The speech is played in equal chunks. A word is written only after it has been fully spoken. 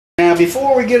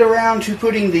before we get around to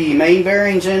putting the main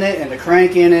bearings in it and the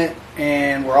crank in it,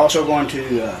 and we're also going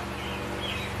to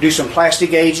do some plastic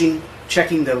gauging,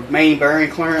 checking the main bearing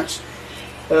clearance.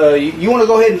 You want to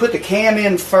go ahead and put the cam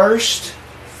in first,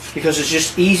 because it's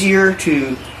just easier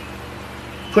to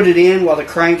put it in while the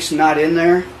crank's not in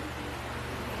there.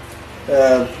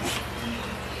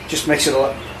 Just makes it a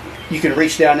lot. You can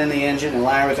reach down in the engine and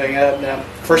line everything up. Now,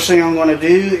 first thing I'm going to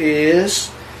do is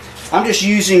I'm just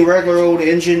using regular old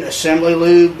engine assembly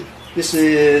lube. This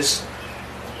is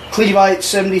Clevite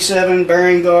 77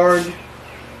 bearing guard.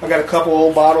 I got a couple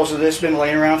old bottles of this, been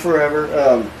laying around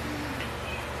forever.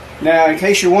 Now, in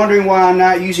case you're wondering why I'm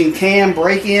not using cam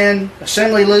break-in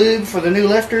assembly lube for the new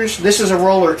lifters, this is a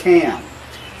roller cam.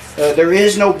 There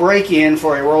is no break-in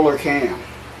for a roller cam.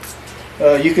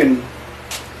 You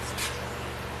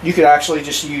could actually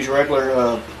just use regular,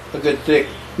 a good thick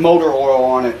motor oil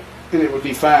on it, and it would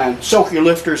be fine. Soak your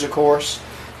lifters, of course,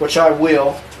 which I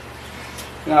will.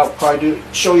 And I'll probably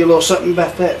show you a little something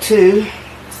about that too.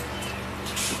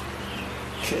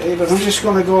 Okay, but I'm just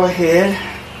going to go ahead,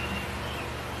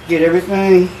 get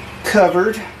everything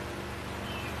covered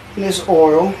in this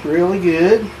oil really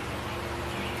good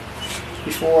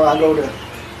before I go to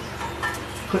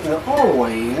putting it all the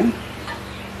way in.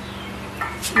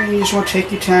 And you just want to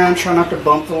take your time, try not to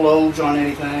bump the lobes on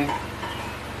anything.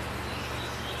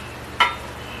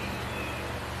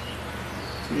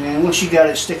 And once you got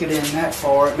it, stick it in that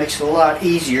far, it makes it a lot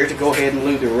easier to go ahead and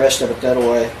lube the rest of it that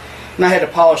way. And I had to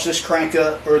polish this crank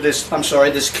up, or this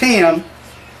cam,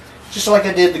 just like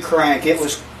I did the crank. It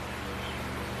was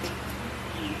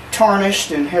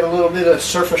tarnished and had a little bit of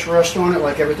surface rust on it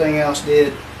like everything else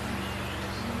did.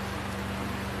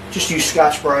 Just use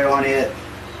Scotch-Brite on it.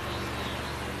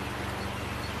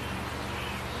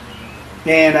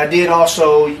 And I did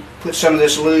also put some of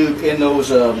this lube in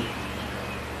those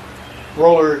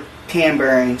roller cam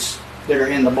bearings that are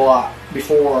in the block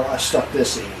before I stuck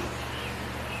this in.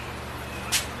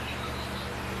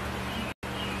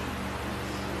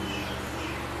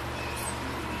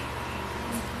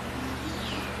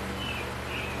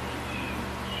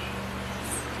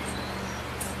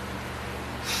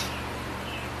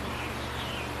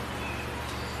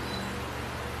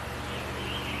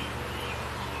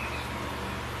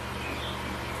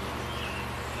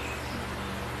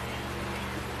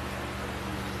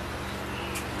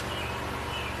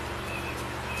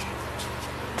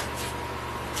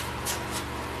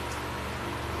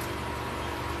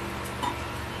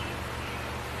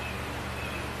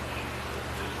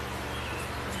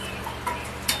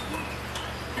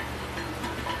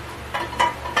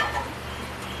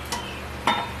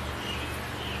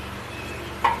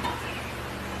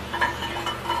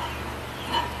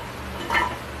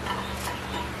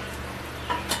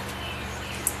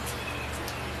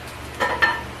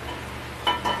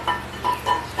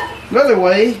 Another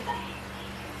way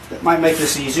that might make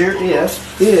this easier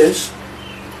is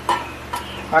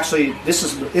actually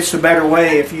it's the better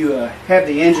way if you have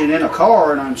the engine in a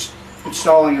car and I'm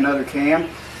installing another cam.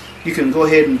 You can go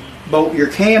ahead and bolt your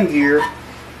cam gear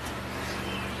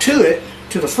to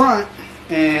the front,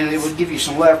 and it would give you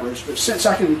some leverage. But since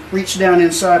I can reach down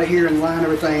inside of here and line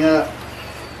everything up,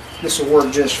 this will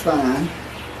work just fine.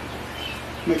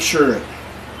 Make sure it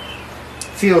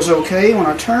feels okay when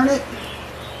I turn it.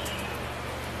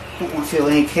 Don't want to feel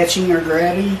any catching or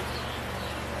grabbing,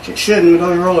 which it shouldn't with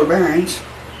those roller bearings.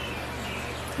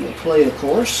 It'll play, of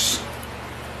course.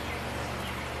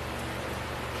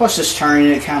 Plus, this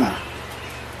turning, it kind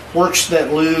of works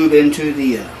that lube into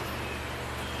the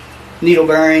needle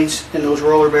bearings and those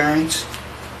roller bearings.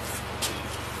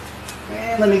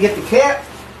 And let me get the cap.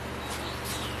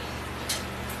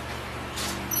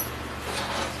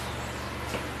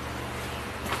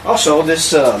 Also,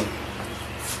 this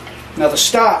now the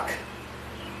stock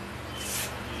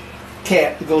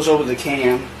cap that goes over the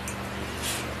cam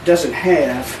doesn't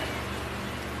have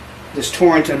this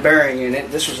Torrington bearing in it.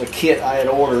 This was a kit I had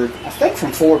ordered, I think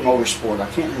from Ford Motorsport. I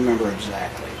can't remember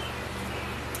exactly.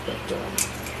 But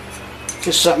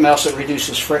just something else that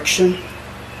reduces friction.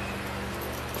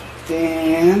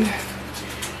 And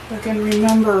if I can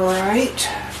remember right,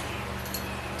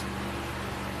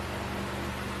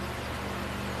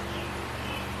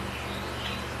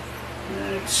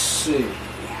 let's see.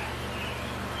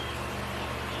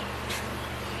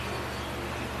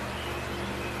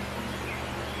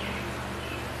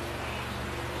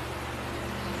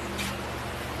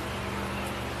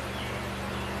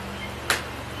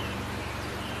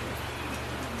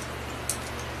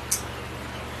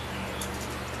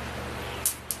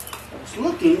 I was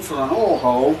looking for an oil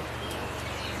hole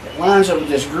that lines up with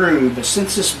this groove, but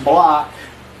since this block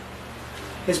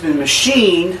has been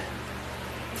machined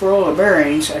for all the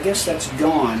bearings. I guess that's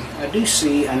gone. I do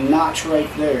see a notch right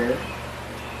there,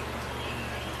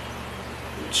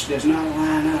 which does not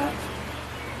line up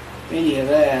any of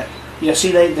that. Yeah,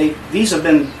 see,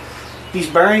 these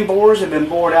bearing bores have been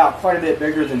bored out quite a bit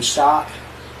bigger than stock.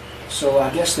 So I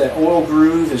guess the oil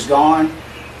groove is gone.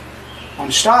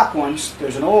 On stock ones,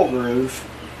 there's an oil groove.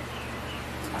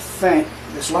 I think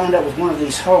it's lined up with one of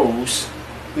these holes.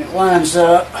 It lines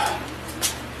up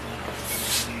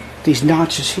these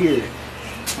notches here.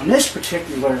 On this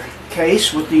particular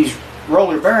case, with these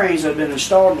roller bearings that have been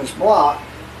installed in this block,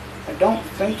 I don't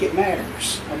think it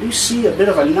matters. I do see a bit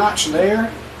of a notch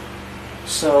there,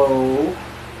 so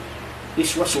at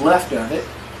least what's left of it.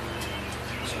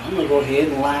 So I'm going to go ahead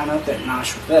and line up that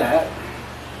notch with that.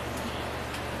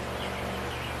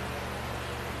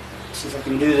 See if I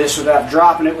can do this without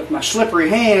dropping it with my slippery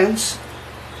hands.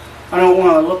 I don't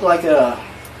want to look like a,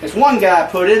 as one guy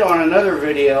put it on another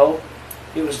video,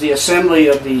 it was the assembly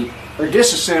of the, or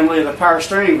disassembly of the power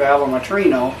steering valve on my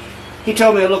Trino. He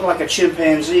told me it looked like a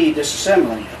chimpanzee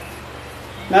disassembling it.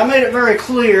 Now I made it very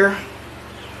clear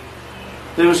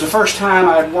that it was the first time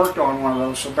I had worked on one of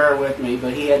those, so bear with me,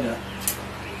 but he had to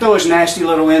throw his nasty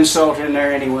little insult in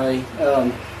there anyway.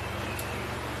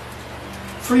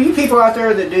 For you people out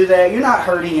there that do that, you're not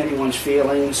hurting anyone's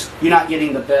feelings. You're not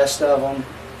getting the best of them.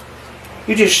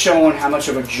 You're just showing how much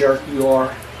of a jerk you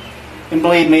are. And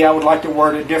believe me, I would like to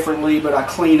word it differently, but I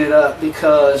clean it up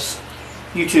because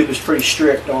YouTube is pretty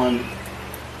strict on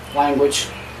language.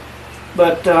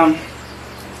 But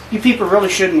you people really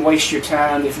shouldn't waste your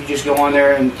time if you just go on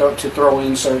there and throw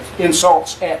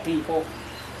insults at people.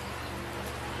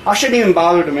 I shouldn't even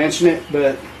bother to mention it,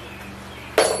 but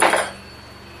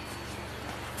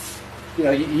you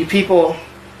know, you people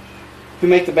who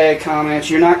make the bad comments,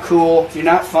 you're not cool, you're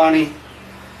not funny,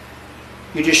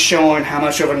 you're just showing how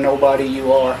much of a nobody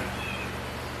you are.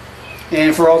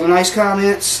 And for all the nice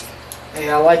comments, hey,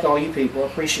 I like all you people, I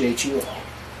appreciate you all.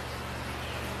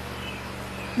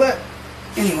 But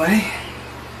anyway,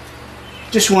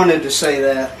 just wanted to say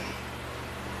that.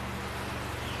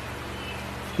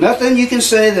 Nothing you can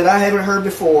say that I haven't heard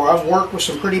before. I've worked with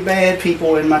some pretty bad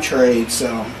people in my trade,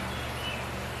 so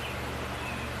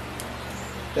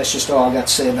that's just all I got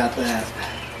to say about that.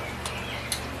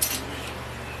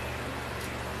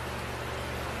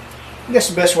 I guess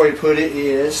the best way to put it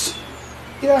is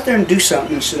get out there and do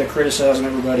something instead of criticizing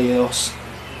everybody else.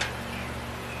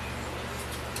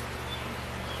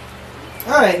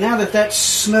 Alright, now that that's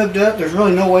snugged up, there's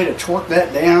really no way to torque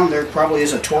that down. There probably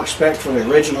is a torque spec for the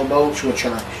original bolts, which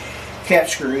are cap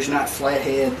screws, not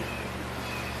flathead.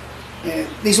 And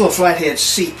these little flatheads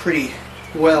seat pretty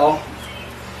well.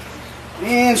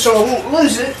 And so I won't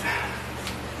lose it.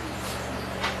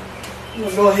 I'm going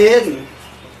to go ahead and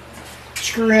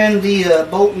screw in the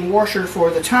bolt and washer for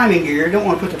the timing gear. Don't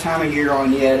want to put the timing gear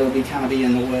on yet. It'll be kind of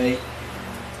in the way.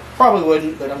 Probably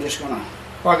wouldn't, but I'm just going to.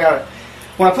 Well,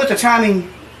 when I put the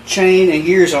timing chain and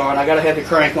gears on, I got to have the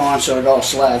crank on so it all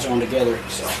slides on together.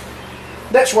 So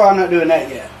that's why I'm not doing that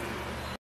yet.